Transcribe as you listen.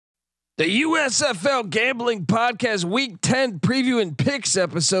The USFL Gambling Podcast Week 10 preview and picks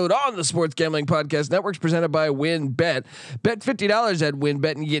episode on the Sports Gambling Podcast Network is presented by WynnBET. Bet $50 at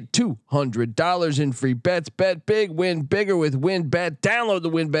WynnBET and get $200 in free bets. Bet big, win bigger with WynnBET. Download the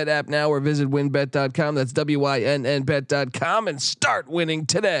WynnBET app now or visit wynnbet.com. That's WYNNBet.com and start winning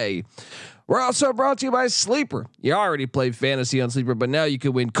today. We're also brought to you by Sleeper. You already play fantasy on Sleeper, but now you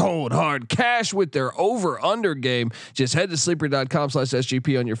can win cold hard cash with their over/under game. Just head to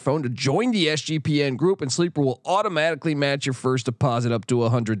sleeper.com/SGP on your phone to join the SGPN group, and Sleeper will automatically match your first deposit up to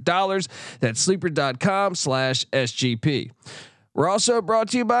 $100. That's sleeper.com/SGP. We're also brought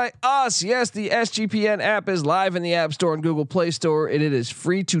to you by us. Yes, the SGPN app is live in the App Store and Google Play Store, and it is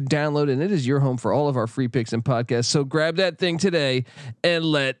free to download, and it is your home for all of our free picks and podcasts. So grab that thing today and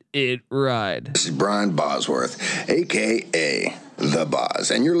let it ride. This is Brian Bosworth, aka The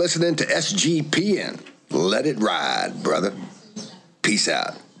Boz, and you're listening to SGPN. Let it ride, brother. Peace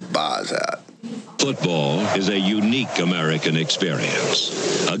out. Boz out. Football is a unique American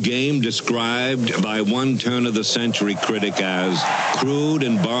experience. A game described by one turn-of-the-century critic as crude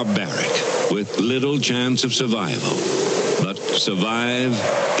and barbaric, with little chance of survival. But survive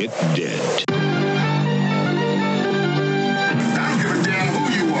it did. I don't give a damn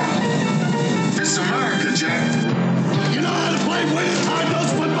who you are. This is America, Jack. You know how to play winning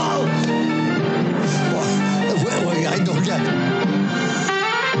high-dose football? Well, I don't get it.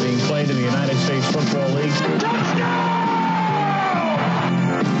 Being played in the United States Football League. Touchdown!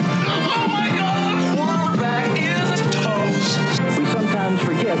 Oh my God! Quarterback is toast. We sometimes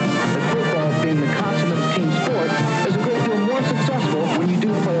forget that football, being the consummate team sport, is a great deal more successful when you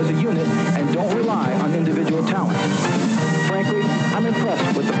do play as a unit and don't rely on individual talent. Frankly, I'm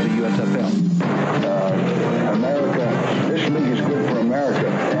impressed with the USFL. America, this league is good for America,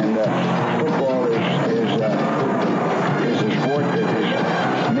 and football is a sport that is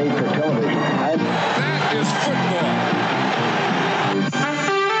made for television. That is football.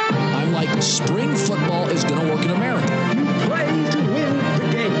 I'm like, spring football is going to work in America. You play to win the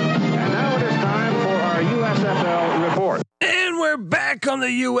game. And now it is time for our USFL report. And we're back on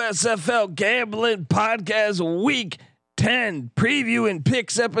the USFL Gambling Podcast Week 10 preview and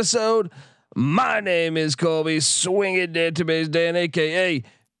picks episode. My name is Colby Swinging Database Dan, aka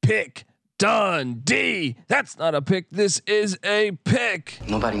Pick Dundee. That's not a pick. This is a pick.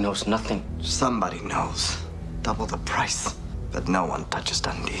 Nobody knows nothing. Somebody knows. Double the price, but no one touches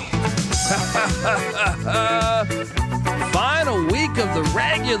Dundee. Final week of the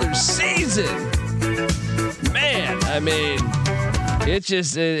regular season. Man, I mean, it's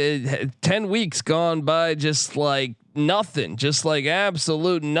just 10 weeks gone by just like nothing, just like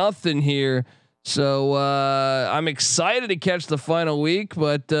absolute nothing here. So I'm excited to catch the final week,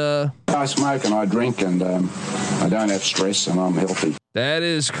 but I smoke and I drink and I don't have stress and I'm healthy. that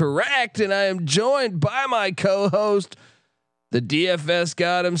is correct. And I am joined by my co-host, the DFS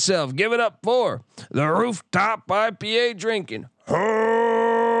god himself. Give it up for the rooftop IPA drinking,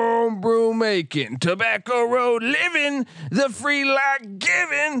 homebrew making, Tobacco Road living, the free like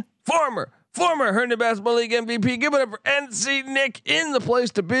giving, former Herndon Basketball League MVP. Give it up for NC Nick in the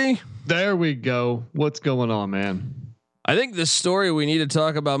place to be. There we go. What's going on, man? I think the story we need to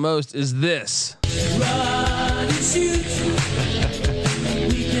talk about most is this.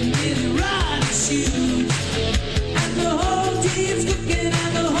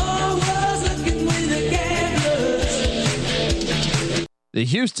 The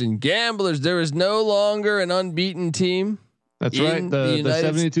Houston Gamblers. There is no longer an unbeaten team. That's right. The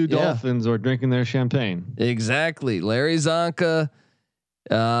 72 Dolphins are drinking their champagne. Exactly. Larry Zonka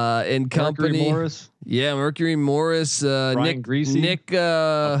and company. Mercury Morris. Yeah, Mercury Morris. Brian Greasy.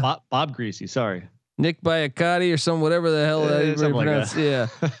 Bob Greasy. Sorry. Nick Biacotti or some whatever the hell that pronounce. Yeah.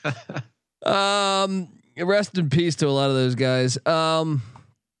 Rest in peace to a lot of those guys.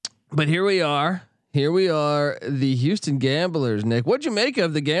 But here we are. The Houston Gamblers. Nick, what'd you make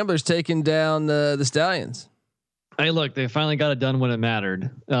of the Gamblers taking down the Stallions? Hey, look, they finally got it done when it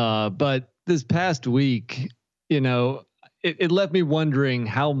mattered. But this past week, it left me wondering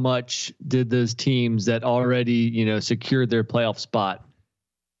how much did those teams that already, secured their playoff spot,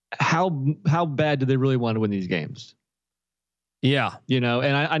 how bad did they really want to win these games? Yeah. And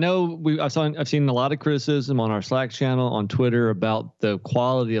I know I've seen a lot of criticism on our Slack channel on Twitter about the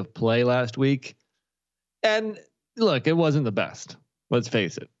quality of play last week. And look, it wasn't the best. Let's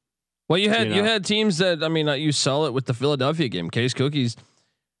face it. Well, you had teams that, you saw it with the Philadelphia game. Case Cookies.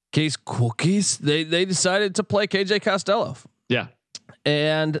 They decided to play KJ Costello. Yeah.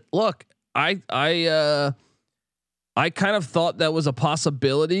 And look, I kind of thought that was a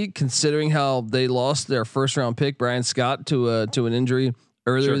possibility considering how they lost their first round pick, Brian Scott, to an injury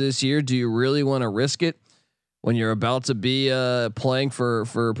earlier this year. Do you really want to risk it when you're about to be playing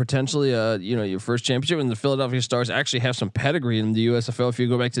for potentially your first championship? And the Philadelphia Stars actually have some pedigree in the USFL if you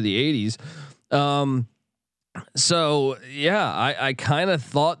go back to the 80s. So yeah, I kind of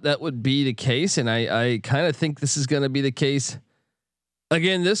thought that would be the case, and I kind of think this is going to be the case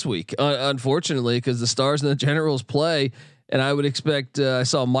again this week, unfortunately, because the Stars and the Generals play. And I would expect. I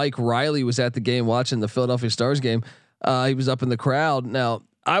saw Mike Riley was at the game watching the Philadelphia Stars game. He was up in the crowd. Now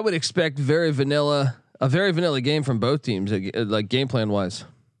I would expect a very vanilla game from both teams, like game plan wise.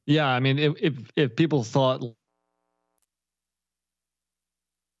 Yeah, I mean, if people thought,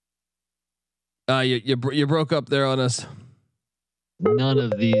 you broke up there on us. None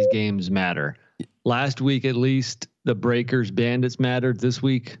of these games matter. Last week, at least, the Breakers Bandits mattered. This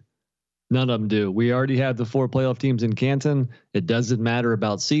week, none of them do. We already have the 4 playoff teams in Canton. It doesn't matter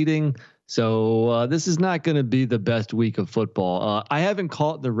about seeding. So this is not going to be the best week of football. I haven't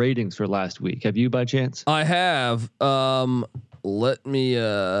caught the ratings for last week. Have you by chance? I have. Let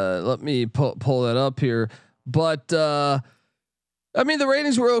me pull that up here. But I mean, the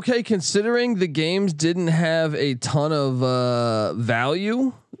ratings were okay considering the games didn't have a ton of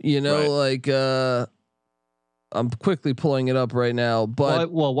value. Right. I'm quickly pulling it up right now,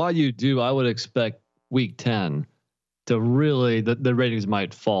 but while you do, I would expect week 10 to really the ratings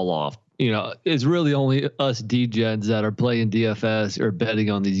might fall off. It's really only us DGens that are playing DFS or betting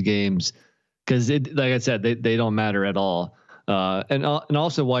on these games because like I said, they don't matter at all. And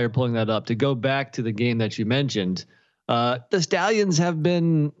also while you're pulling that up, to go back to the game that you mentioned, the Stallions have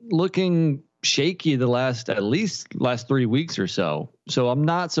been looking shaky the last 3 weeks or so. So I'm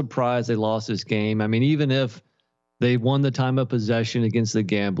not surprised they lost this game. I mean, even if they won the time of possession against the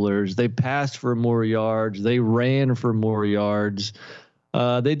Gamblers, they passed for more yards, they ran for more yards.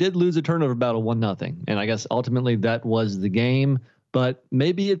 They did lose a turnover battle 1-0. And I guess ultimately that was the game, but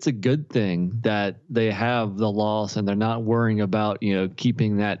maybe it's a good thing that they have the loss and they're not worrying about,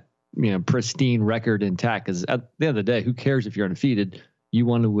 keeping that, pristine record intact. Cause at the end of the day, who cares if you're undefeated? You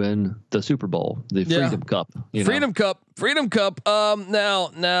want to win the Super Bowl, the Freedom Cup. Freedom Cup.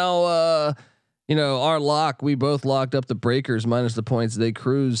 Now, our lock, we both locked up the Breakers minus the points. They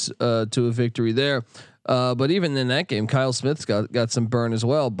cruise to a victory there. But even in that game, Kyle Smith's got some burn as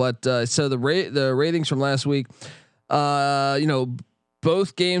well. But so the ratings from last week,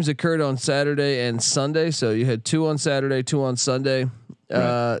 both games occurred on Saturday and Sunday. So you had 2 on Saturday, 2 on Sunday.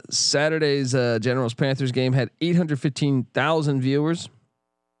 Right. Saturday's Generals Panthers game had 815,000 viewers.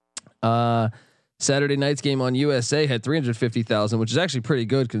 Saturday night's game on USA had 350,000, which is actually pretty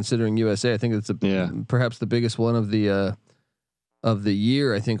good considering USA. I think it's perhaps the biggest one of the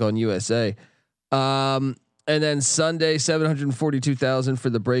year, I think, on USA. And then Sunday, 742,000 for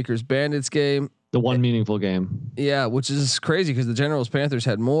the Breakers Bandits game. The one meaningful game. Yeah, which is crazy because the Generals Panthers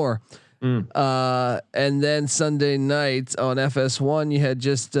had more. And then Sunday night on FS1, you had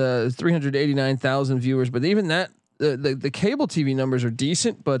just 389,000 viewers. But even that, the cable TV numbers are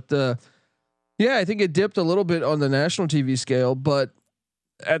decent. But I think it dipped a little bit on the national TV scale. But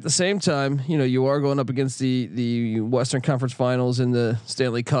at the same time, you are going up against the Western Conference Finals in the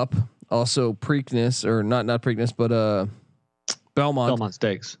Stanley Cup. Also Preakness, or not Preakness, but Belmont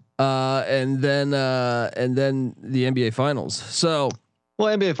Stakes. And then the NBA Finals. So.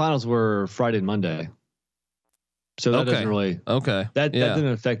 Well, NBA Finals were Friday and Monday, so that doesn't really that didn't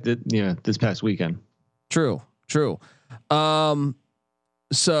affect it. This past weekend. True.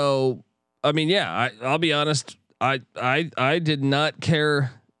 So I mean, I'll be honest. I did not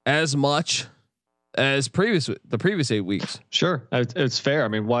care as much as the previous 8 weeks. Sure, it's fair. I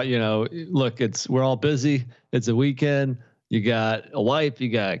mean, look, we're all busy. It's a weekend. You got a wife, you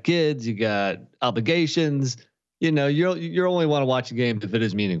got kids, you got obligations. You only want to watch a game if it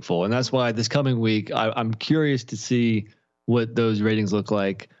is meaningful. And that's why this coming week, I'm curious to see what those ratings look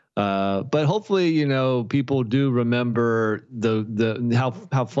like. But hopefully, people do remember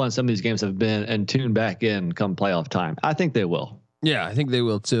how fun some of these games have been and tune back in come playoff time. I think they will. Yeah, I think they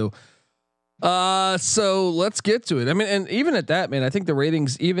will too. So let's get to it. I mean, and even at that, man, I think the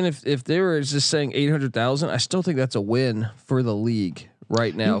ratings, even if they were just saying 800,000, I still think that's a win for the league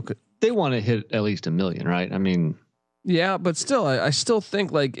right now. They want to hit at least 1 million, right? I mean, yeah, but still, I still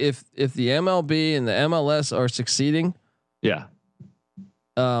think like if the MLB and the MLS are succeeding, they're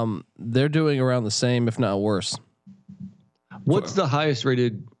doing around the same, if not worse. What's the highest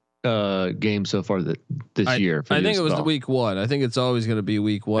rated game so far this year? I think it was the week 1. I think it's always going to be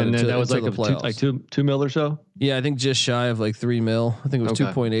week 1. And then that was like two mil or so. Yeah, I think just shy of like 3 mil. I think it was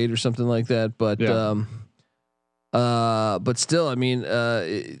 2.8 or something like that. But but still, I mean,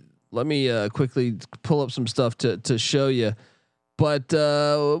 let me quickly pull up some stuff to show you. But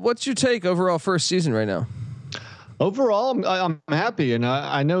what's your take overall first season right now? Overall, I'm happy, and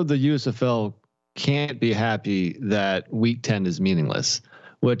I know the USFL can't be happy that Week 10 is meaningless.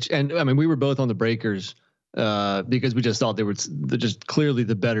 And I mean, we were both on the Breakers because we just thought they were just clearly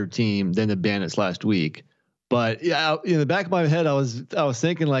the better team than the Bandits last week. But yeah, in the back of my head, I was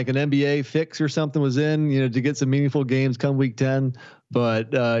thinking like an NBA fix or something was in, to get some meaningful games come Week 10.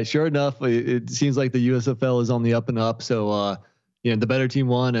 But sure enough, it seems like the USFL is on the up and up. So the better team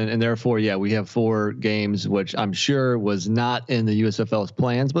won, and therefore, we have 4 games, which I'm sure was not in the USFL's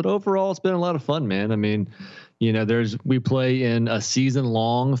plans. But overall, it's been a lot of fun, man. I mean, we play in a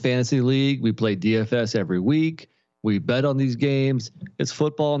season-long fantasy league. We play DFS every week. We bet on these games. It's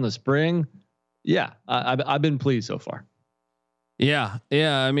football in the spring. Yeah, I've been pleased so far. Yeah.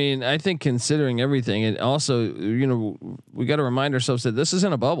 I mean, I think considering everything, and also, we got to remind ourselves that this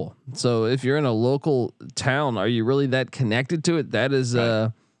isn't a bubble. So if you're in a local town, are you really that connected to it? That is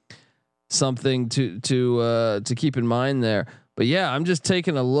something to keep in mind there. But yeah, I'm just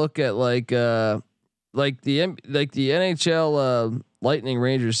taking a look at like the NHL Lightning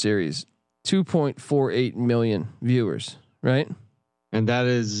Rangers series, 2.48 million viewers, right? And that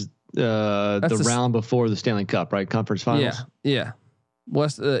is the round before the Stanley Cup, right? Conference finals. Yeah.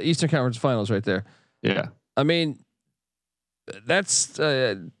 Eastern Conference Finals right there. Yeah. I mean, that's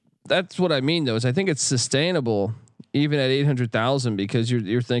what I mean though, is I think it's sustainable even at 800,000 because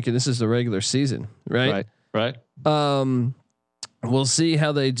you're thinking this is the regular season, right? Right. We'll see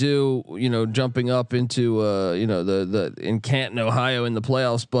how they do, jumping up into the in Canton, Ohio in the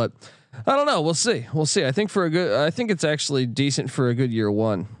playoffs, but I don't know. We'll see. I think it's actually decent for a good year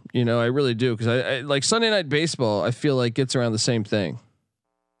one. I really do, because I like Sunday Night Baseball. I feel like gets around the same thing,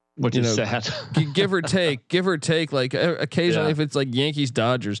 which is sad. give or take. Like occasionally, if it's like Yankees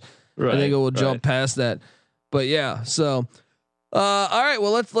Dodgers, I think it will jump past that. But yeah, so all right.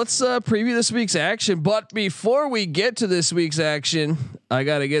 Well, let's preview this week's action. But before we get to this week's action, I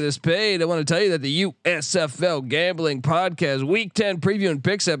got to get us paid. I want to tell you that the USFL Gambling Podcast Week 10 Preview and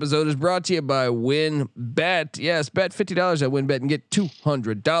Picks episode is brought to you by WinBet. Yes, bet $50 at WinBet and get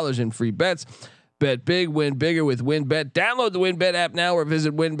 $200 in free bets. Bet big, win bigger with WinBet. Download the WinBet app now or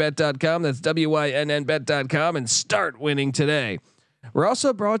visit winbet.com. That's WINNBet.com and start winning today. We're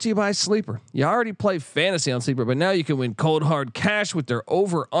also brought to you by Sleeper. You already play fantasy on Sleeper, but now you can win cold hard cash with their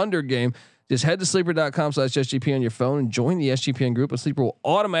over/under game. Just head to sleeper.com/SGP on your phone and join the SGPN group, and Sleeper will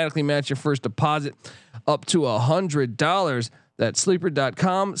automatically match your first deposit up to $100. That's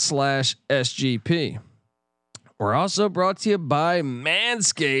sleeper.com/SGP. We're also brought to you by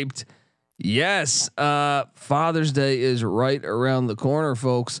Manscaped. Yes, Father's Day is right around the corner,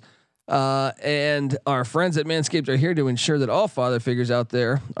 folks. And our friends at Manscaped are here to ensure that all father figures out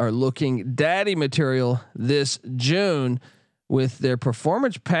there are looking daddy material this June with their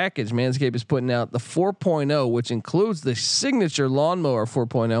performance package. Manscaped is putting out the 4.0, which includes the signature lawnmower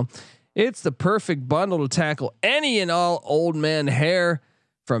 4.0. It's the perfect bundle to tackle any and all old man hair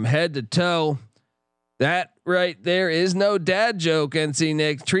from head to toe. That right there is no dad joke, NC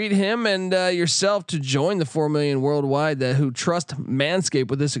Nick. Treat him and yourself to join the 4 million worldwide who trust Manscaped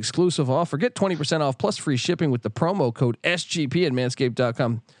with this exclusive offer. Get 20% off plus free shipping with the promo code SGP at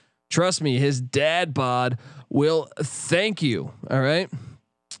manscaped.com. Trust me, his dad bod will thank you. All right.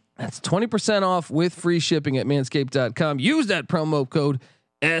 That's 20% off with free shipping at manscaped.com. Use that promo code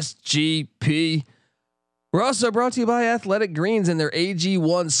SGP. We're also brought to you by Athletic Greens and their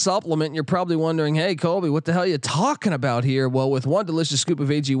AG1 supplement. You're probably wondering, hey, Colby, what the hell are you talking about here? Well, with one delicious scoop of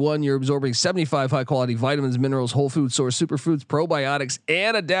AG1, you're absorbing 75 high quality vitamins, minerals, whole food source, superfoods, probiotics,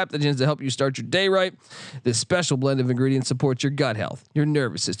 and adaptogens to help you start your day right. This special blend of ingredients supports your gut health, your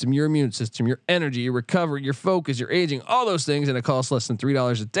nervous system, your immune system, your energy, your recovery, your focus, your aging, all those things, and it costs less than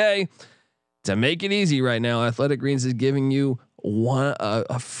 $3 a day. To make it easy right now, Athletic Greens is giving you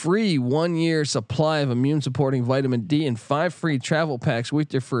a free 1 year supply of immune supporting vitamin D and 5 free travel packs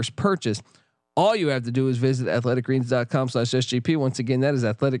with your first purchase. All you have to do is visit athleticgreens.com/SGP. Once again, that is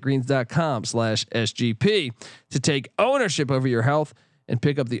athleticgreens.com/SGP to take ownership over your health and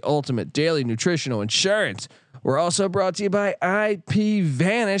pick up the ultimate daily nutritional insurance. We're also brought to you by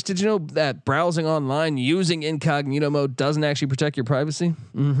IPVanish. Did you know that browsing online using incognito mode doesn't actually protect your privacy?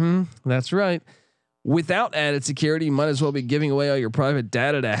 That's right. Without added security, you might as well be giving away all your private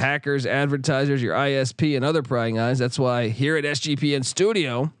data to hackers, advertisers, your ISP, and other prying eyes. That's why here at SGPN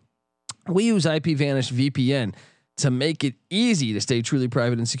Studio, we use IPVanish VPN to make it easy to stay truly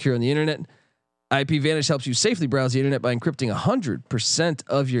private and secure on the internet. IPVanish helps you safely browse the internet by encrypting 100%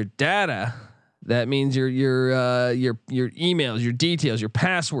 of your data. That means your emails, your details, your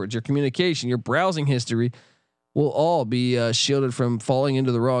passwords, your communication, your browsing history will all be shielded from falling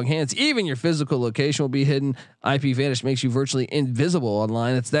into the wrong hands. Even your physical location will be hidden. IPVanish makes you virtually invisible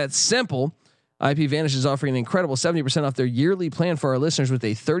online. It's that simple. IPVanish is offering an incredible 70% off their yearly plan for our listeners with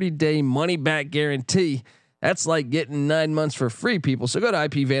a 30-day money-back guarantee. That's like getting 9 months for free, people. So go to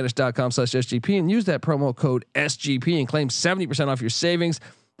IPVanish.com/SGP and use that promo code SGP and claim 70% off your savings.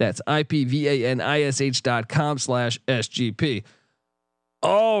 That's IPVanish.com/SGP.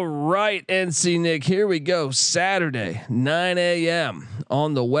 All right, NC Nick, here we go. Saturday, 9 a.m.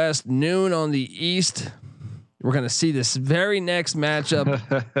 on the West, noon on the East. We're going to see this very next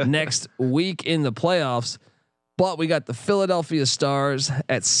matchup next week in the playoffs. But we got the Philadelphia Stars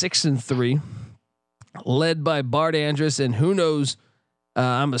at 6-3, led by Bart Andrus, and who knows?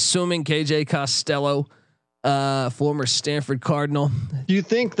 I'm assuming KJ Costello, former Stanford Cardinal. Do you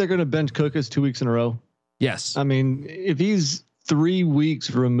think they're going to bench Cookus 2 weeks in a row? Yes. I mean, if he's 3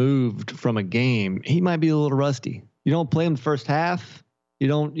 weeks removed from a game, he might be a little rusty. You don't play him the first half. You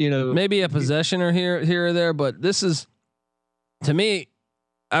don't, maybe a possession or here or there, but this is, to me,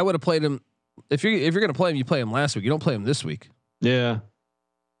 I would have played him. If you're going to play him, you play him last week. You don't play him this week. Yeah.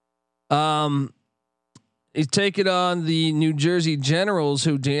 He's taking on the New Jersey Generals,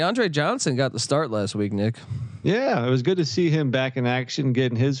 who DeAndre Johnson got the start last week, Nick. Yeah. It was good to see him back in action,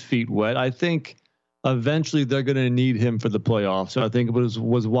 getting his feet wet. I think eventually they're going to need him for the playoffs. So I think it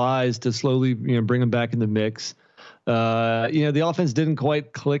was wise to slowly, bring him back in the mix. The offense didn't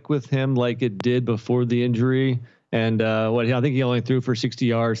quite click with him like it did before the injury. And I think he only threw for 60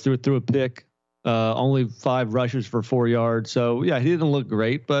 yards, threw a pick, only 5 rushes for 4 yards. So yeah, he didn't look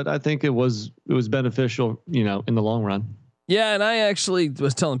great, but I think it was beneficial, in the long run. Yeah. And I actually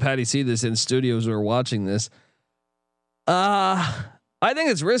was telling Patty C this in studio as we were watching this. I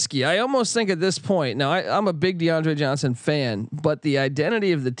think it's risky. I almost think at this point now, I'm a big DeAndre Johnson fan, but the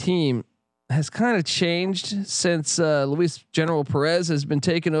identity of the team has kind of changed since Luis General Perez has been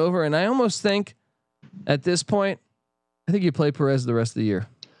taken over. And I almost think at this point, I think you play Perez the rest of the year.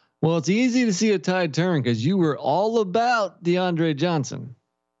 Well, it's easy to see a tide turn because you were all about DeAndre Johnson.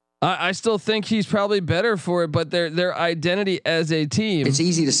 I still think he's probably better for it, but their identity as a team. It's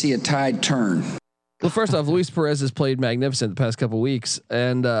easy to see a tide turn. Well, first off, Luis Perez has played magnificent the past couple of weeks,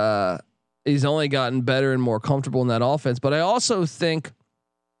 and he's only gotten better and more comfortable in that offense. But I also think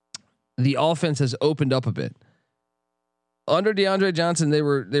the offense has opened up a bit. Under DeAndre Johnson, they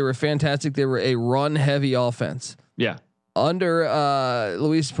were fantastic. They were a run heavy offense. Yeah. Under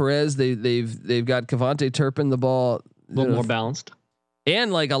Luis Perez, they've got Cavante Turpin the ball a little more balanced,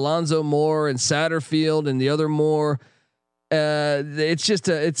 and like Alonzo Moore and Satterfield and the other Moore.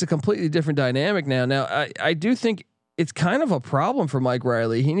 It's a completely different dynamic now. Now I do think it's kind of a problem for Mike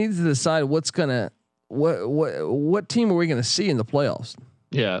Riley. He needs to decide what team are we going to see in the playoffs.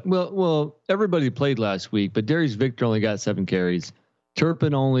 Yeah. Well, everybody played last week, but Darius Victor only got 7 carries.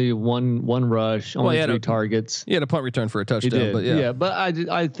 Turpin only one rush, only 3 targets. He had a punt return for a touchdown, but yeah. But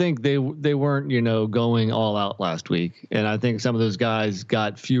I think they weren't, going all out last week. And I think some of those guys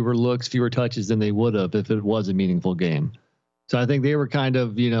got fewer looks, fewer touches than they would have if it was a meaningful game. So I think they were kind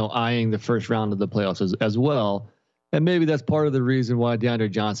of, eyeing the first round of the playoffs as well. And maybe that's part of the reason why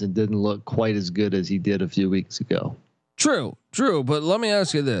DeAndre Johnson didn't look quite as good as he did a few weeks ago. True. But let me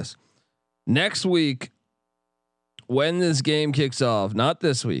ask you this. Next week, when this game kicks off, not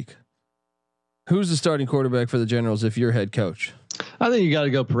this week, who's the starting quarterback for the Generals if you're head coach? I think you got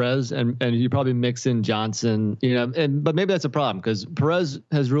to go Perez and you probably mix in Johnson, but maybe that's a problem because Perez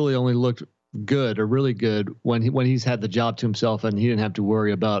has really only looked good or really good when he's had the job to himself and he didn't have to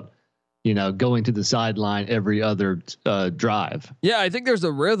worry about, going to the sideline every other drive. Yeah, I think there's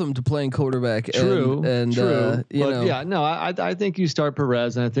a rhythm to playing quarterback. True. Yeah, no, I think you start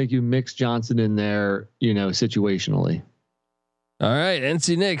Perez and I think you mix Johnson in there, situationally. All right,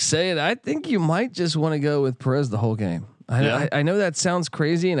 NC Nick, say it. I think you might just want to go with Perez the whole game. I know that sounds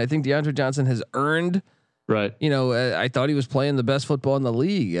crazy, and I think DeAndre Johnson has earned. Right. I thought he was playing the best football in the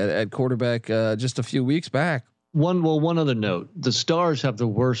league at quarterback just a few weeks back. One other note: the Stars have the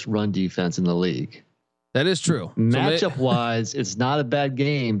worst run defense in the league. That is true. Matchup wise, it's not a bad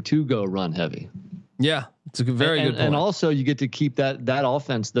game to go run heavy. Yeah, it's a very good point. And also, you get to keep that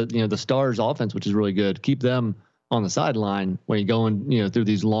offense, the Stars offense, which is really good. Keep them on the sideline when you're going, through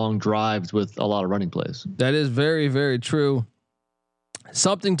these long drives with a lot of running plays. That is very, very true.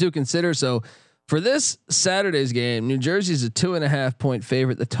 Something to consider. So for this Saturday's game, New Jersey's a 2.5 point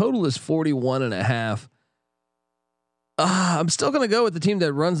favorite. The total is 41.5. I'm still going to go with the team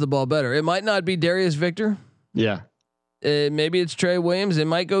that runs the ball better. It might not be Darius Victor. Yeah. Maybe it's Trey Williams. It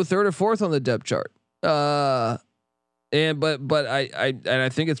might go 3rd or 4th on the depth chart. But I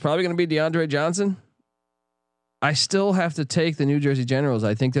think it's probably going to be DeAndre Johnson. I still have to take the New Jersey Generals.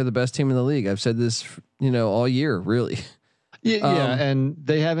 I think they're the best team in the league. I've said this, all year, really. Yeah, and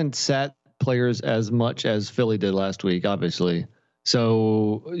they haven't sat players as much as Philly did last week, obviously.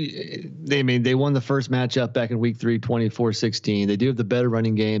 So they won the first matchup back in week 3, 24-16. They do have the better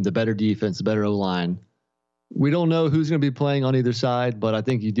running game, the better defense, the better O-line. We don't know who's going to be playing on either side, but I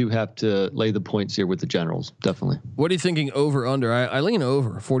think you do have to lay the points here with the Generals. Definitely. What are you thinking over under? I lean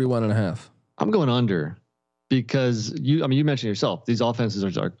over 41.5. I'm going under because you mentioned yourself, these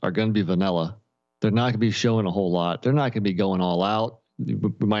offenses are going to be vanilla. They're not going to be showing a whole lot. They're not going to be going all out. We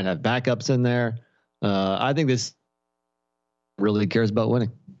might have backups in there. I think this really cares about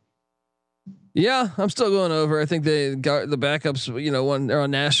winning. Yeah, I'm still going over. I think they got the backups, when they're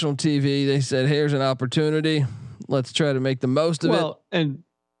on national TV, they said, here's an opportunity. Let's try to make the most of it. Well, and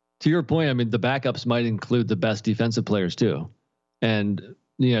to your point, the backups might include the best defensive players too. And,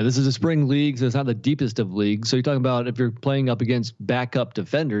 this is a spring league, so it's not the deepest of leagues. So you're talking about if you're playing up against backup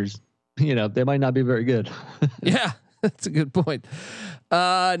defenders, they might not be very good. Yeah, that's a good point.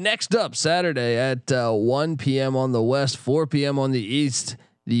 Next up, Saturday at 1 p.m. on the West, 4 p.m. on the East,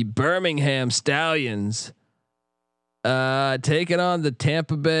 the Birmingham Stallions taking on the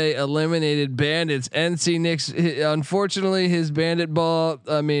Tampa Bay eliminated Bandits. NC Nick's, unfortunately, his Bandit ball.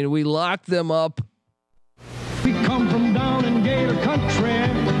 We locked them up. We come from down in Gator Country.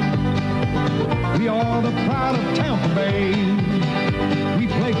 We are the pride of Tampa Bay. We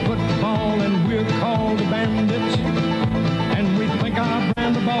play football and we're called the Bandits. And we think our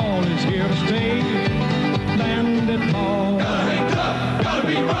brand of ball is here to stay. Bandit ball. Gotta be tough, gotta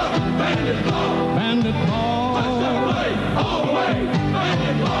be rough. Bandit ball. Bandit ball. Let's play all the way.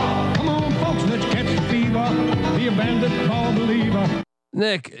 Bandit ball. Come on, folks, let's catch the fever. Be a bandit ball believer.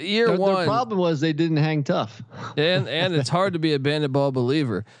 Nick, year one. The problem was they didn't hang tough, and it's hard to be a bandit ball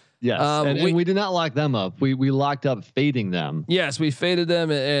believer. Yes, and we did not lock them up. We locked up fading them. Yes, we faded them,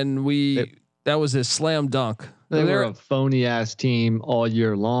 and that was a slam dunk. They were a phony ass team all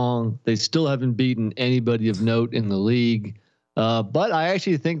year long. They still haven't beaten anybody of note in the league. But I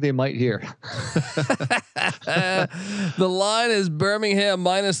actually think they might here. The line is Birmingham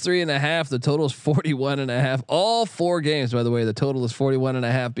 -3.5. The total is 41.5. All 4 games, by the way, the total is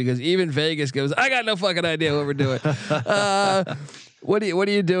 41.5 because even Vegas goes, I got no fucking idea what we're doing. What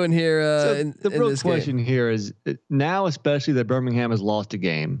are you doing here? The real question here is now, especially that Birmingham has lost a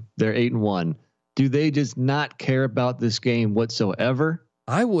game. They're 8-1. Do they just not care about this game whatsoever?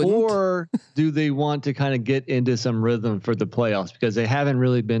 I wouldn't. Or do they want to kind of get into some rhythm for the playoffs because they haven't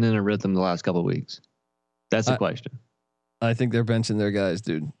really been in a rhythm the last couple of weeks? That's the question. I think they're benching their guys,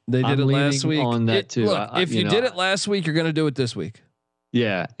 dude. They did it last week. On that too. Look, if you did it last week, you're going to do it this week.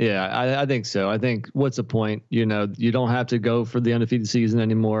 Yeah. I think so. I think what's the point? You don't have to go for the undefeated season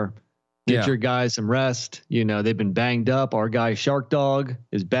anymore. Get your guys some rest. They've been banged up. Our guy Shark Dog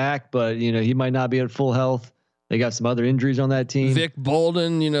is back, but he might not be at full health. They got some other injuries on that team. Vic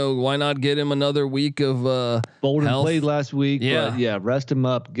Bolden, why not get him another week of Bolden health? Played last week. But rest him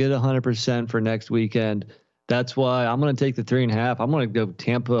up. Get 100% for next weekend. That's why I'm going to take the 3.5. I'm going to go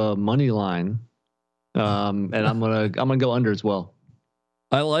Tampa money line, and I'm going to go under as well.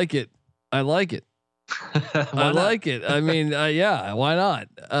 I like it. I like it. Yeah. Why not?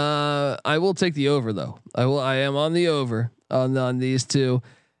 I will take the over though. I am on the over on these two.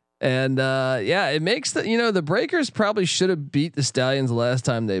 And it makes the Breakers probably should have beat the Stallions the last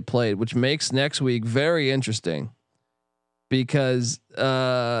time they played, which makes next week very interesting because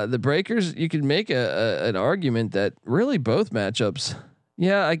the Breakers, you could make an argument that really both matchups.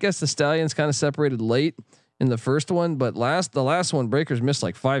 Yeah, I guess the Stallions kind of separated late in the first one, but the last one, Breakers missed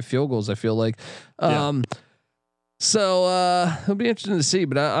like 5 field goals. I feel like, so it'll be interesting to see.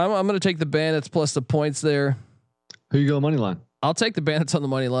 But I'm going to take the Bandits plus the points there. Who you go money line? I'll take the Bandits on the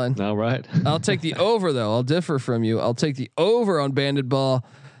money line. All right. I'll take the over though. I'll differ from you. I'll take the over on Bandit ball.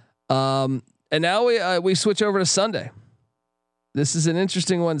 And now we switch over to Sunday. This is an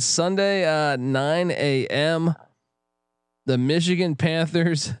interesting one. Sunday, 9 a.m. The Michigan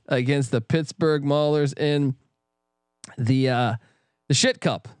Panthers against the Pittsburgh Maulers in the Shit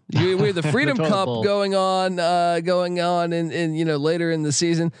Cup. We have the Freedom Cup going on in later in the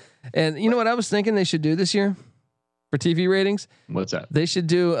season. And you know what I was thinking they should do this year? For TV ratings, what's that? They should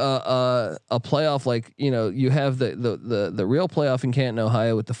do a playoff like you have the real playoff in Canton,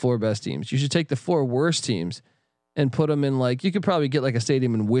 Ohio, with the 4 best teams. You should take the 4 worst teams and put them in you could probably get like a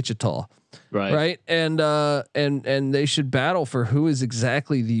stadium in Wichita, right? And they should battle for who is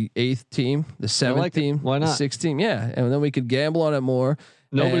exactly the 8th team, the 7th team, why not? The 6th team, yeah. And then we could gamble on it more.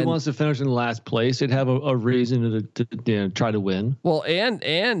 Nobody wants to finish in last place. They'd have a reason to try to win. Well,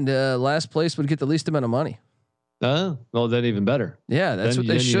 and last place would get the least amount of money. Oh, well, then even better. Yeah, that's what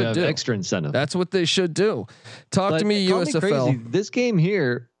they should do. Extra incentive. That's what they should do. Talk to me, USFL. This game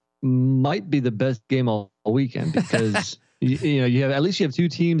here might be the best game all weekend because you have at least you have two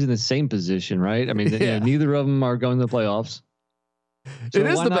teams in the same position, right? I mean, neither of them are going to the playoffs. So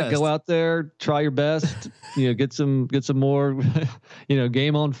why not go out there, try your best, get some more,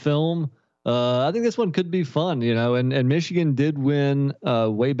 game on film. I think this one could be fun, and Michigan did win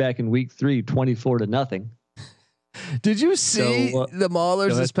way back in week 3, 24-0. Did you see the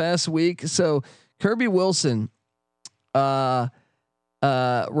Maulers this past week? So Kirby Wilson, Roland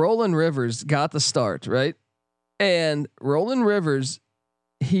Rivers got the start, right? And Roland Rivers,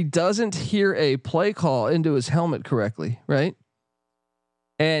 he doesn't hear a play call into his helmet correctly, right?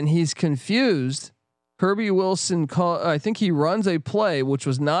 And he's confused. Kirby Wilson I think he runs a play, which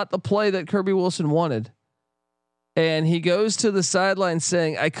was not the play that Kirby Wilson wanted. And he goes to the sideline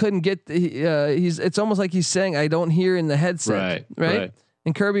saying, I couldn't get it's almost like he's saying, I don't hear in the headset. Right.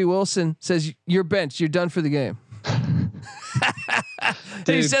 And Kirby Wilson says, you're benched. You're done for the game.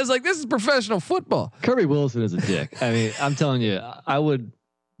 Dude, he says this is professional football. Kirby Wilson is a dick. I mean, I'm telling you, I would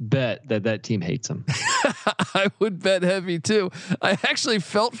bet that team hates him. I would bet heavy too. I actually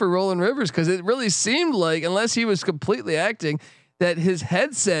felt for Roland Rivers because it really seemed like, unless he was completely acting, that his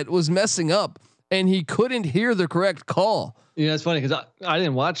headset was messing up and he couldn't hear the correct call. It's funny because I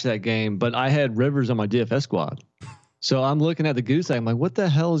didn't watch that game, but I had Rivers on my DFS squad. So I'm looking at the goose egg. I'm like, what the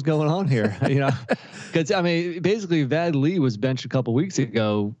hell is going on here? Because I mean, basically, Vad Lee was benched a couple weeks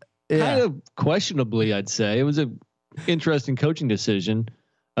ago, kind of questionably, I'd say. It was a interesting coaching decision.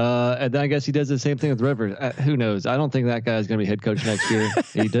 And then I guess he does the same thing with Rivers. Who knows? I don't think that guy's going to be head coach next year.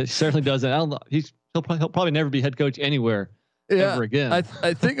 He certainly doesn't. I don't know. He'll probably never be head coach anywhere ever again.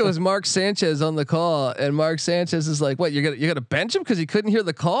 I think it was Mark Sanchez on the call, and Mark Sanchez is like, "What? You're gonna bench him because he couldn't hear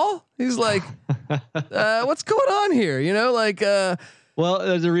the call?" He's like, "What's going on here?" Well,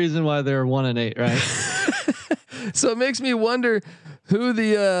 there's a reason why they're 1-8, right? So it makes me wonder who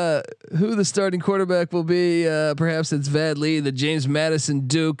the starting quarterback will be. Perhaps it's Vad Lee, the James Madison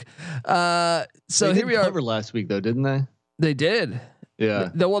Duke. So here we are. Cover last week though, didn't they? They did. Yeah.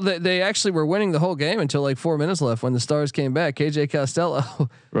 They actually were winning the whole game until like 4 minutes left when the Stars came back. KJ Costello.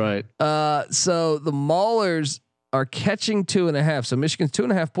 Right. So the Maulers are catching 2.5. So Michigan's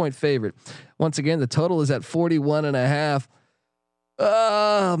 2.5 point favorite. Once again, the total is at 41.5.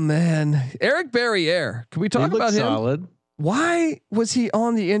 Oh man, Eric Barriere. Can we talk about him? Solid. Why was he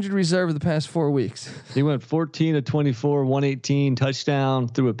on the injured reserve the past 4 weeks? He went 14 of 24, 118 touchdown,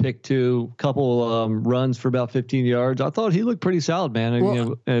 threw a pick 2, couple runs for about 15 yards. I thought he looked pretty solid, man.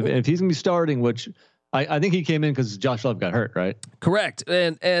 Well, if he's gonna be starting, which I think he came in because Josh Love got hurt, right? Correct.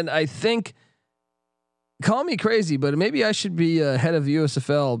 And I think, call me crazy, but maybe I should be head of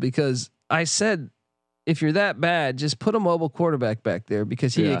USFL because I said, if you're that bad, just put a mobile quarterback back there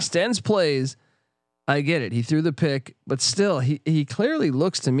because he extends plays. I get it. He threw the pick, but still, he clearly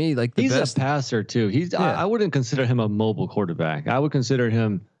looks to me like the he's best. A passer too. I wouldn't consider him a mobile quarterback. I would consider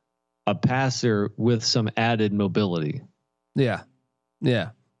him a passer with some added mobility. Yeah,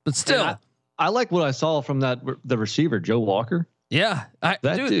 but still, I like what I saw from the receiver, Joe Walker. Yeah,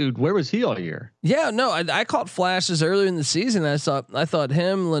 dude, where was he all year? Yeah, no, I caught flashes earlier in the season. I thought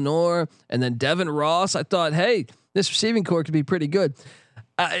him, Lenore, and then Devin Ross. I thought, hey, this receiving core could be pretty good.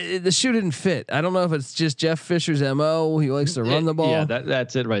 The shoe didn't fit. I don't know if it's just Jeff Fisher's MO. He likes to run the ball. Yeah,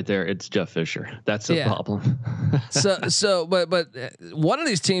 that's it right there. It's Jeff Fisher. That's the problem. but one of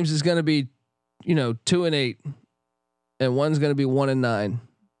these teams is going to be, 2-8, and one's going to be 1-9.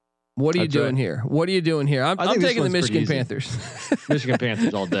 What are you doing here? What are you doing here? I'm taking the Michigan Panthers. Michigan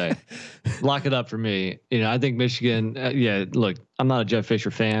Panthers all day. Lock it up for me. I think Michigan. Look, I'm not a Jeff Fisher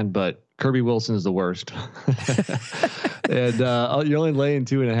fan, but Kirby Wilson is the worst. And you're only laying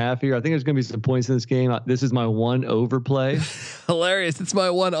 2.5 here. I think there's going to be some points in this game. This is my one overplay. Hilarious. It's my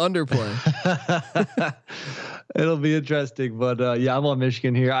one underplay. It'll be interesting, but I'm on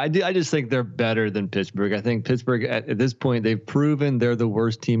Michigan here. I just think they're better than Pittsburgh. I think Pittsburgh at this point, they've proven they're the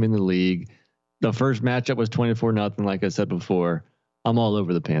worst team in the league. The first matchup was 24-0. Like I said before, I'm all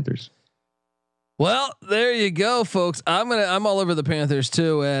over the Panthers. Well, there you go, folks. I'm all over the Panthers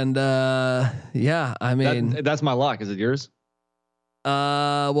too. And I mean, that's my lock. Is it yours?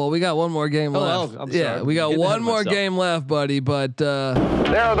 Well, we got one more game left. I'm sorry. We got one more game left, buddy. But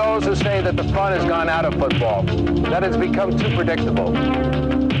there are those who say that the fun has gone out of football, that it's become too predictable.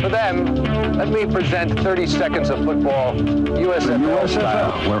 For them, let me present 30 seconds of football, USFL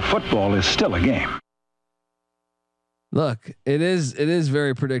style, where football is still a game. Look, it is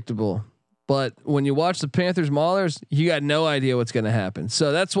very predictable. But when you watch the Panthers Maulers, you got no idea what's going to happen.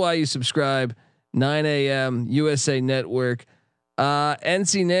 So that's why you subscribe 9 a.m. USA Network.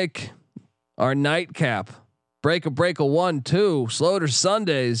 NC Nick, our nightcap. Break a 1-2. Sloter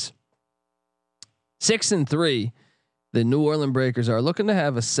Sundays. 6-3. The New Orleans Breakers are looking to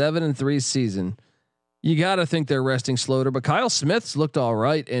have a 7-3 season. You got to think they're resting Sloter, but Kyle Smith's looked all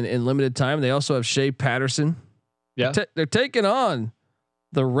right in limited time. They also have Shea Patterson. Yeah, they're taking on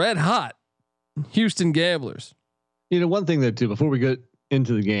the red hot Houston Gamblers. One thing that too, before we get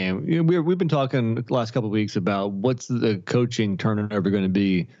into the game, we've been talking the last couple of weeks about what's the coaching turnover going to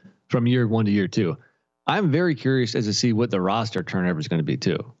be from year 1 to year 2. I'm very curious as to see what the roster turnover is going to be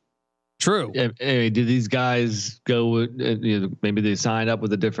too. True. Do these guys go? Maybe they sign up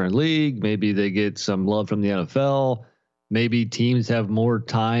with a different league. Maybe they get some love from the NFL. Maybe teams have more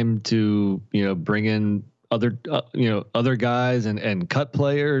time to bring in other guys and cut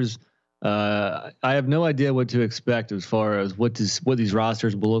players. I have no idea what to expect as far as what these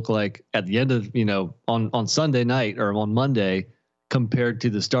rosters will look like at the end of on Sunday night or on Monday compared to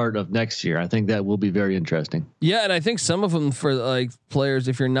the start of next year. I think that will be very interesting. Yeah, and I think some of them for like players,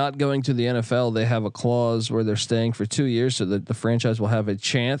 if you're not going to the NFL, they have a clause where they're staying for 2 years so that the franchise will have a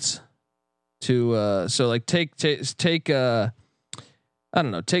chance to take take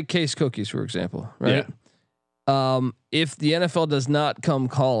Case Cookies for example, right? Yeah. If the NFL does not come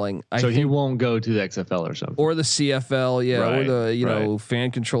calling, I think he won't go to the XFL or something, or the CFL, yeah, right, or the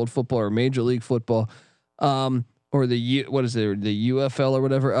fan controlled football or Major League Football, or the UFL or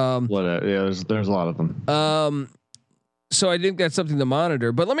whatever. Yeah, there's a lot of them. So I think that's something to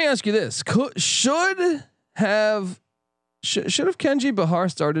monitor. But let me ask you this: should have Kenji Bahar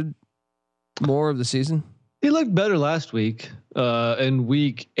started more of the season? He looked better last week. In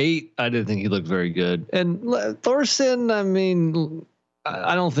week 8, I didn't think he looked very good. And Thorson, I mean,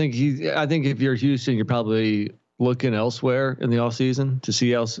 I don't think I think if you're Houston, you're probably looking elsewhere in the offseason to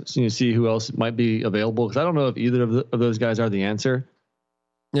see who else might be available. Because I don't know if either of those guys are the answer.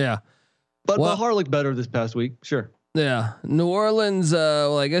 Yeah, but Bahar looked better this past week. Sure. Yeah, New Orleans.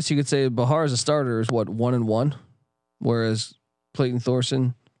 Well, I guess you could say Bahar as a starter is 1-1, whereas Clayton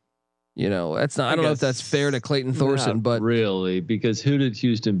Thorson. That's not. I don't know if that's fair to Clayton Thorson, but really, because who did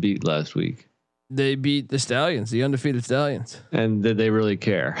Houston beat last week? They beat the Stallions, the undefeated Stallions. And did they really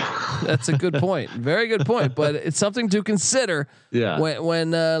care? That's a good point. Very good point. But it's something to consider. Yeah.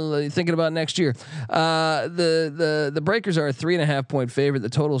 When thinking about next year, the Breakers are a 3.5 point favorite. The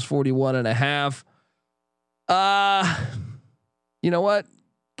total is 41.5. You know what?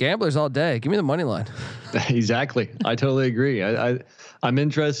 Gamblers all day. Give me the money line. Exactly. I totally agree. I'm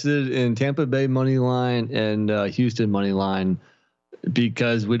interested in Tampa Bay money line and Houston money line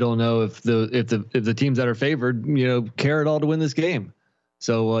because we don't know if the teams that are favored, care at all to win this game.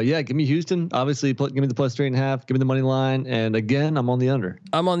 So give me Houston. Obviously, give me the plus 3.5. Give me the money line, and again, I'm on the under.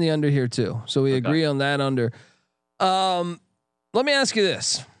 I'm on the under here too. So we agree on that under. Let me ask you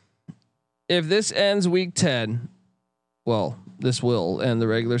this: if this ends week 10, well, this will end the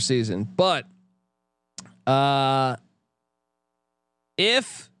regular season, but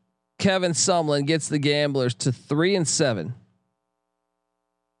if Kevin Sumlin gets the Gamblers to 3-7,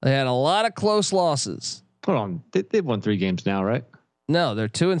 they had a lot of close losses. Hold on, they've won 3 games now, right? No, they're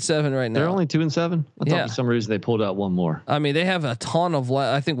 2-7 right now. They're only 2-7. I thought for some reason they pulled out one more. I mean, they have a ton of.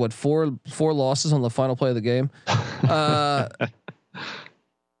 I think four losses on the final play of the game.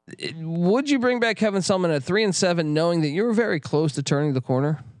 Would you bring back Kevin Sumlin at 3-7, knowing that you were very close to turning the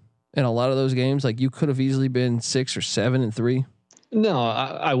corner in a lot of those games? Like you could have easily been 6 or 7-3. No,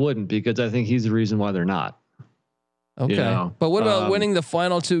 I wouldn't, because I think he's the reason why they're not. Okay, but what about winning the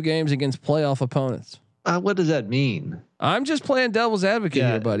final 2 games against playoff opponents? What does that mean? I'm just playing devil's advocate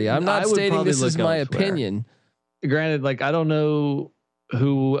here, buddy. I'm not stating this is my opinion. Granted, I don't know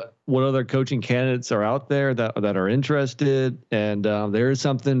what other coaching candidates are out there that are interested, and there is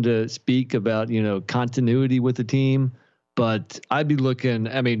something to speak about, continuity with the team. But I'd be looking.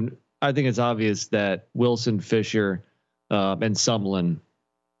 I mean, I think it's obvious that Wilson, Fisher, and Sumlin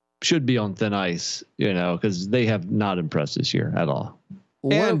should be on thin ice, because they have not impressed this year at all.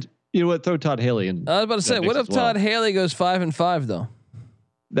 And you know what? Throw Todd Haley in. I was about to say, what if Todd Haley goes 5-5 though?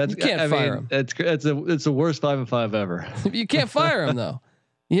 You can't fire him. It's the worst 5-5 ever. You can't fire him though.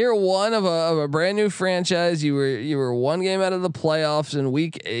 Year 1 of a brand new franchise. You were 1 game out of the playoffs in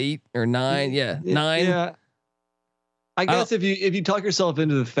week 8 or 9. Yeah, 9. Yeah. I guess if you talk yourself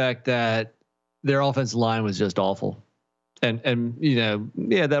into the fact that their offensive line was just awful, and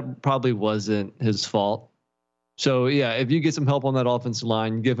that probably wasn't his fault. So if you get some help on that offensive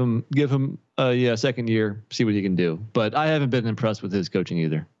line, give him a second year, see what he can do. But I haven't been impressed with his coaching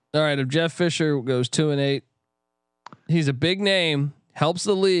either. All right, if Jeff Fisher goes 2-8, he's a big name. helps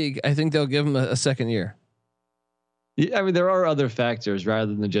the league, I think they'll give him a second year. Yeah, I mean, there are other factors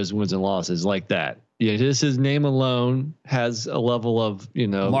rather than just wins and losses like that. Yeah, just his name alone has a level of,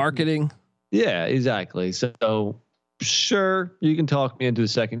 marketing. Yeah, exactly. So sure, you can talk me into the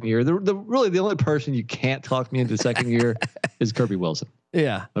second year. Really the only person you can't talk me into the second year is Kirby Wilson.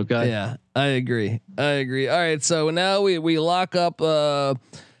 Yeah. Okay. Yeah, I agree. All right. So now we lock up the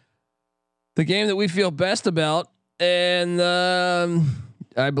game that we feel best about, and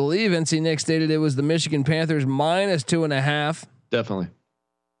I believe NC Nick stated it was the Michigan Panthers -2.5. Definitely.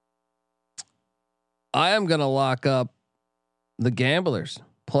 I am gonna lock up the Gamblers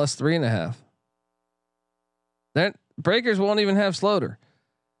 +3.5. That Breakers won't even have Sloter.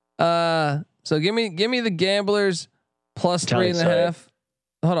 So give me the Gamblers +3.5.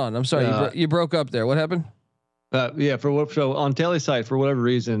 Hold on, I'm sorry, you broke up there. What happened? Yeah, so on Tally's site, for whatever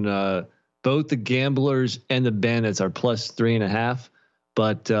reason, both the Gamblers and the Bandits are +3.5.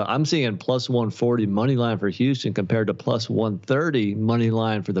 But I'm seeing +140 money line for Houston compared to +130 money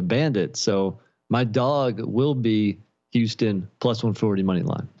line for the Bandits. So my dog will be Houston +140 money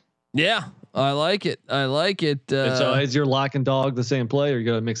line. Yeah, I like it. So is your lock and dog the same play, or you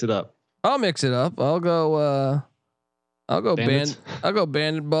gotta mix it up? I'll mix it up. I'll go Bandits? I'll go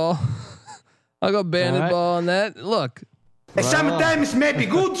Bandit ball. I'll go Bandit ball on that. Look. Sometimes maybe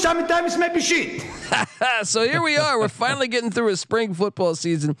good, sometimes maybe shit. So here we are. We're finally getting through a spring football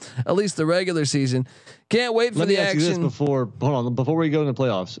season, at least the regular season. Can't wait for the action. Let me ask you this before we go into the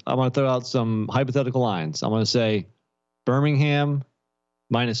playoffs. I want to throw out some hypothetical lines. I want to say Birmingham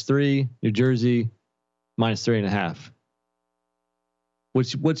 -3, New Jersey -3.5.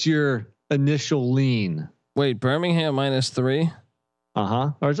 What's your initial lean? Wait, Birmingham -3.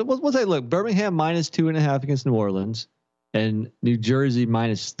 All right. So we'll say, look, Birmingham -2.5 against New Orleans, and New Jersey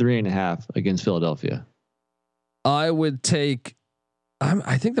 -3.5 against Philadelphia. I would take.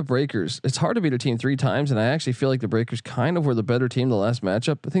 I think the Breakers. It's hard to beat a team 3 times, and I actually feel like the Breakers kind of were the better team the last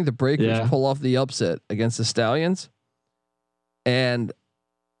matchup. I think the Breakers pull off the upset against the Stallions, and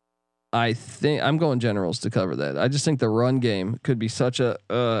I think I'm going Generals to cover that. I just think the run game could be such an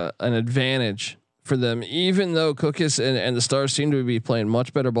advantage for them, even though Cookus and the Stars seem to be playing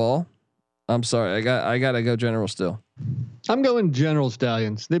much better ball. I'm sorry, I gotta go Generals still. I'm going General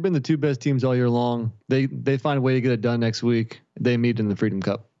Stallions. They've been the 2 best teams all year long. They find a way to get it done next week. They meet in the Freedom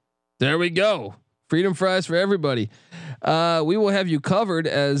Cup. There we go. Freedom fries for everybody. We will have you covered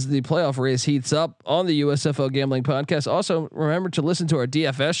as the playoff race heats up on the USFL Gambling Podcast. Also, remember to listen to our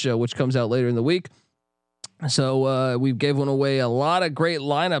DFS show, which comes out later in the week. So we gave one away. A lot of great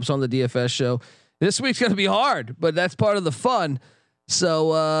lineups on the DFS show. This week's going to be hard, but that's part of the fun.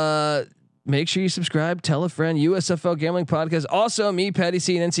 So make sure you subscribe, tell a friend. USFL Gambling Podcast. Also, me, Patty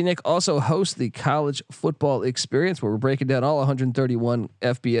C, and NC Nick also host the College Football Experience, where we're breaking down all 131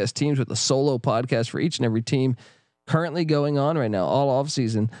 FBS teams with a solo podcast for each and every team currently going on right now, all off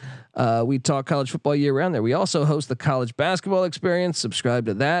season. We talk college football year round there. We also host the College Basketball Experience. Subscribe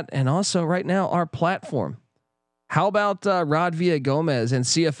to that. And also right now, our platform. How about Rod Villagomez and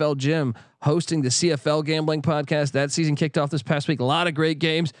CFL Jim hosting the CFL Gambling Podcast? That season kicked off this past week. A lot of great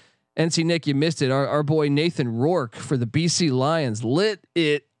games. NC Nick, you missed it. Our boy Nathan Rourke for the BC Lions lit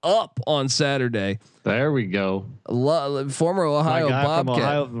it up on Saturday. There we go. Former Ohio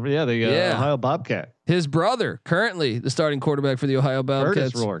Bobcat. Ohio Bobcat. His brother, currently the starting quarterback for the Ohio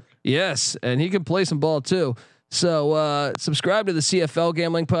Bobcats. Curtis Rourke. Yes, and he can play some ball too. So subscribe to the CFL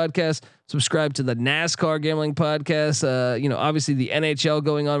Gambling Podcast. Subscribe to the NASCAR Gambling Podcast. Obviously the NHL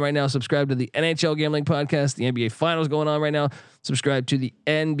going on right now. Subscribe to the NHL Gambling Podcast. The NBA Finals going on right now. Subscribe to the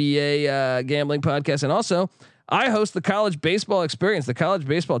NBA Gambling Podcast. And also, I host the College Baseball Experience. The college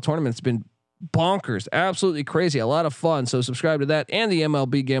baseball tournament's been bonkers, absolutely crazy, a lot of fun. So subscribe to that and the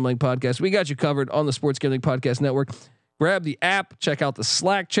MLB Gambling Podcast. We got you covered on the Sports Gambling Podcast Network. Grab the app. Check out the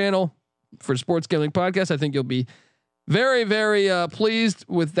Slack channel for Sports Gambling Podcast. I think you'll be very, very pleased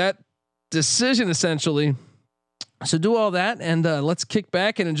with that decision, essentially. So do all that, and let's kick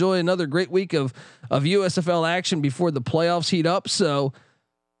back and enjoy another great week of USFL action before the playoffs heat up. So,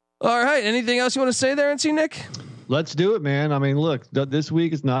 all right, anything else you want to say there, NC Nick? Let's do it, man. I mean, look, this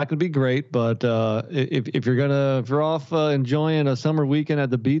week is not going to be great, but if you're off enjoying a summer weekend at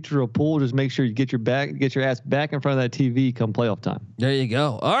the beach or a pool, just make sure you get your ass back in front of that TV come playoff time. There you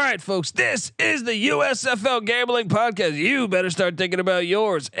go. All right, folks, this is the USFL Gambling Podcast. You better start thinking about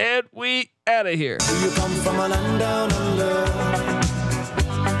yours, and we out of here. Do you come from a land down under?